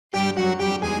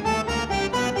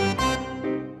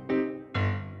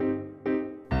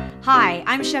Hi,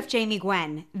 I'm Chef Jamie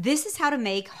Gwen. This is how to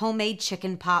make homemade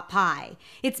chicken pot pie.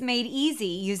 It's made easy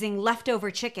using leftover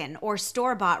chicken or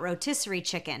store-bought rotisserie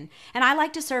chicken, and I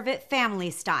like to serve it family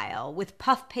style with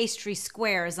puff pastry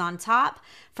squares on top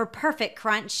for perfect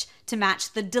crunch to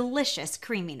match the delicious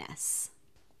creaminess.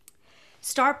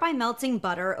 Start by melting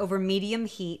butter over medium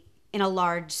heat in a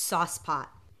large sauce pot.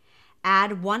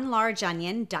 Add 1 large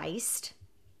onion diced,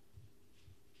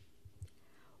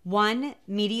 1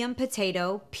 medium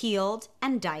potato peeled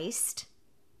and diced,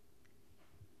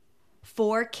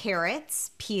 4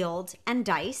 carrots peeled and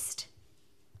diced.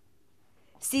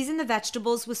 Season the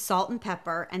vegetables with salt and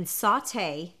pepper and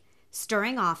saute,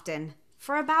 stirring often,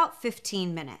 for about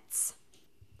 15 minutes.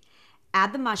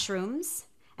 Add the mushrooms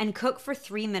and cook for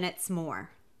 3 minutes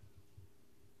more.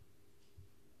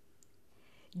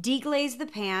 Deglaze the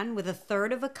pan with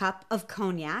 1/3 cup of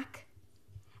cognac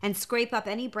and scrape up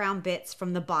any brown bits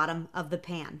from the bottom of the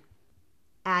pan.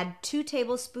 Add 2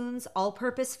 tablespoons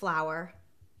all-purpose flour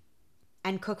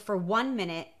and cook for 1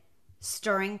 minute,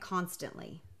 stirring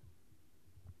constantly.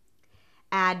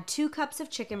 Add 2 cups of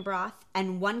chicken broth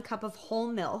and 1 cup of whole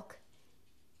milk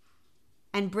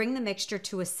and bring the mixture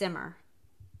to a simmer.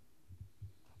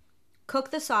 Cook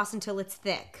the sauce until it's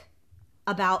thick,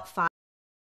 about 5.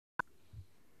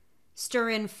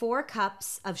 Stir in 4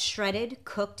 cups of shredded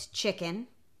cooked chicken,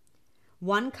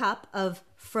 1 cup of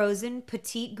frozen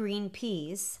petite green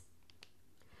peas,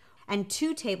 and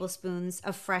 2 tablespoons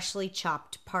of freshly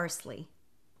chopped parsley,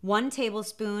 1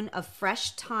 tablespoon of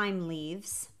fresh thyme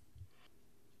leaves.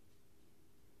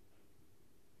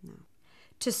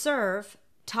 To serve,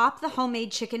 top the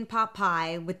homemade chicken pot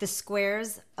pie with the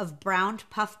squares of browned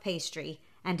puff pastry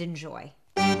and enjoy.